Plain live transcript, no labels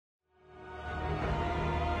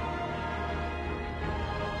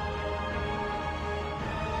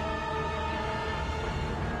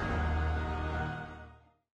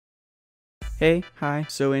Hey, hi.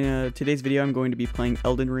 So in today's video, I'm going to be playing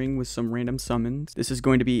Elden Ring with some random summons. This is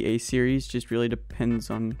going to be a series, just really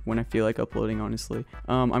depends on when I feel like uploading, honestly.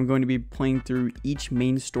 I'm going to be playing through each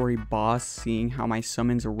main story boss, seeing how my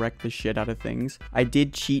summons wreck the shit out of things. I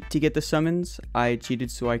did cheat to get the summons. I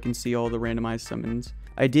cheated so I can see all the randomized summons.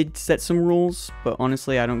 I did set some rules, but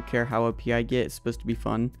honestly, I don't care how OP I get. It's supposed to be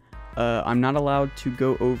fun. I'm not allowed to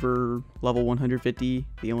go over level 150.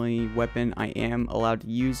 The only weapon I am allowed to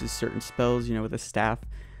use is certain spells, with a staff.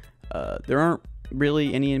 There aren't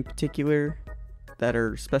really any in particular that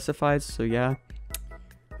are specified, so yeah.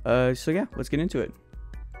 Let's get into it.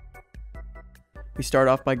 We start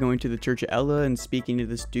off by going to the Church of Ella and speaking to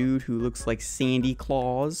this dude who looks like Sandy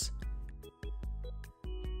Claus.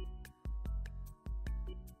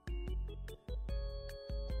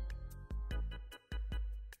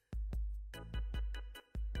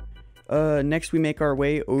 Next we make our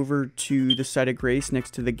way over to the site of Grace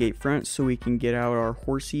next to the gate front so we can get out our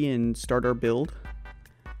horsey and start our build.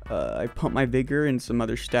 I pump my vigor and some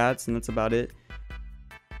other stats, and that's about it.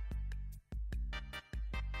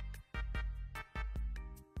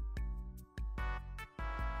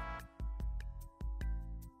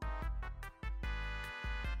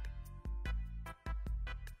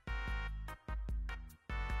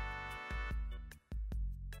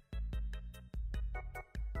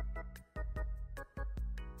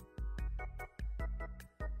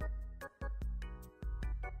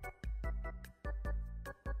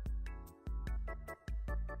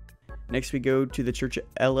 Next we go to the Church of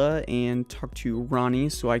Ella and talk to Ronnie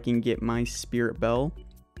so I can get my spirit bell.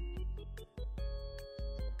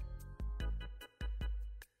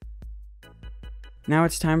 Now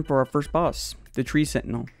it's time for our first boss, the Tree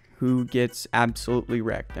Sentinel, who gets absolutely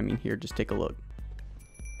wrecked. I mean, here, just take a look.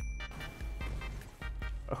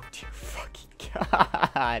 Oh dear fucking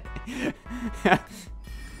god.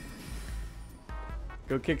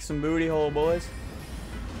 Go kick some booty hole, boys.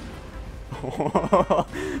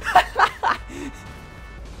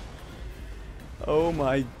 Oh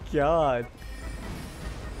my god.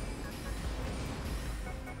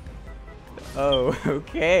 Oh,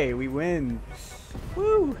 okay, we win.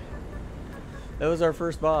 Woo! That was our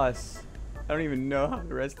first boss. I don't even know how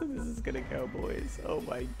the rest of this is gonna go, boys. Oh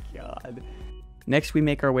my god. Next, we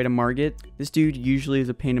make our way to Margit. This dude usually is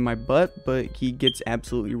a pain in my butt, but he gets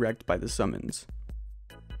absolutely wrecked by the summons.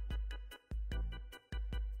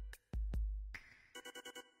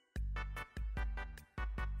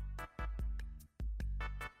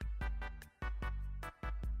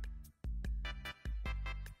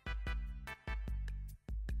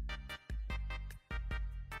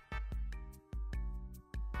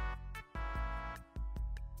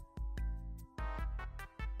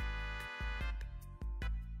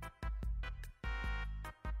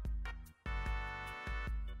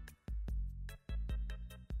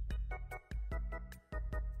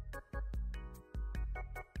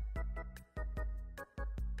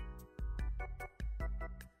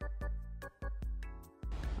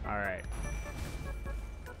 All right.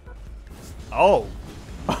 Oh.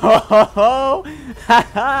 Oh.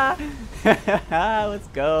 Let's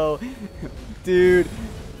go, dude.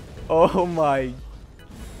 Oh my.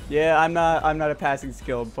 Yeah, I'm not a passing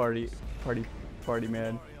skill party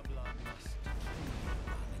man.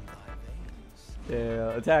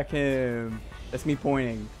 Yeah, attack him. That's me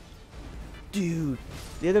pointing. Dude,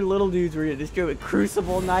 the other little dudes were just go with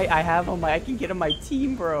Crucible Knight. I have on I can get on my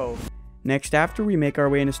team, bro. Next after, we make our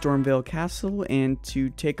way into Stormvale Castle and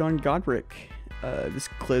to take on Godric. This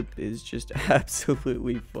clip is just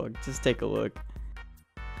absolutely fucked. Just take a look.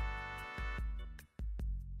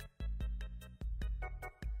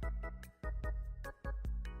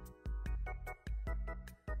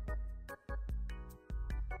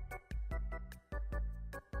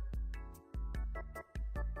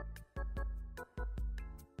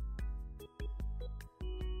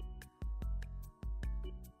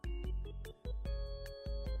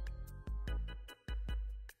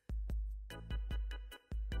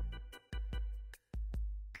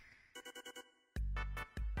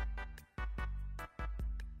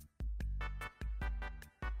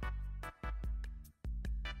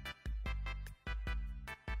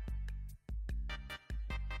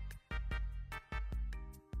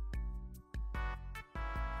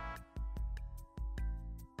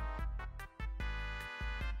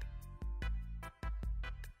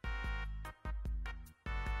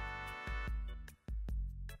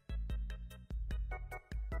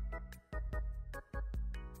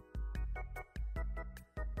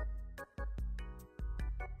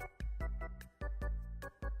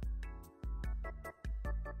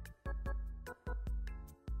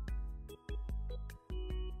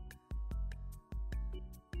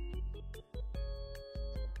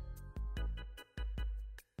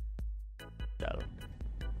 Got him.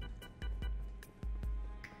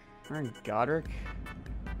 Alright, Godric.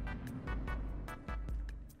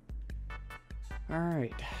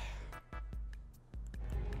 Alright.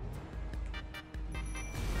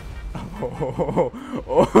 Oh,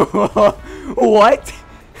 what?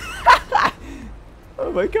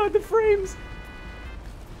 Oh my god, the frames.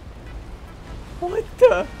 What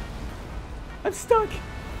the? I'm stuck.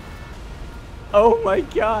 Oh my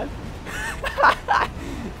god.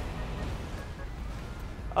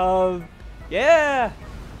 Yeah.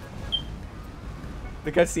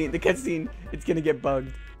 The cutscene, it's gonna get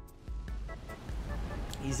bugged.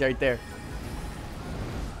 He's right there.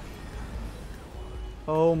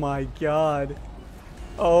 Oh my god.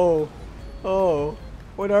 Oh. Oh.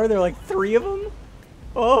 What are there, like 3 of them?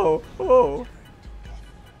 Oh. Oh.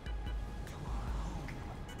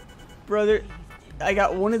 Brother, I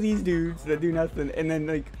got one of these dudes that do nothing, and then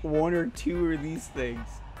like 1 or 2 of these things.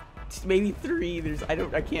 Maybe 3.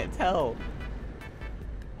 I can't tell.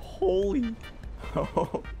 Holy.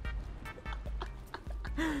 Oh.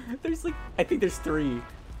 There's like, I think there's 3.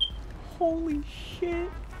 Holy shit.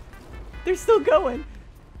 They're still going.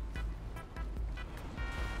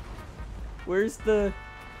 Where's the...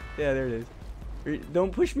 Yeah, there it is.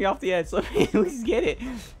 Don't push me off the edge. Let me at least get it.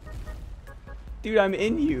 Dude, I'm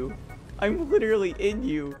in you. I'm literally in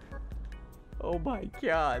you. Oh my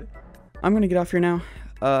god. I'm gonna get off here now.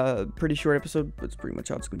 Pretty short episode, but it's pretty much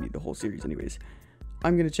how it's gonna be the whole series anyways.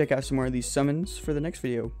 I'm gonna check out some more of these summons for the next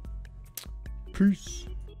video. Peace.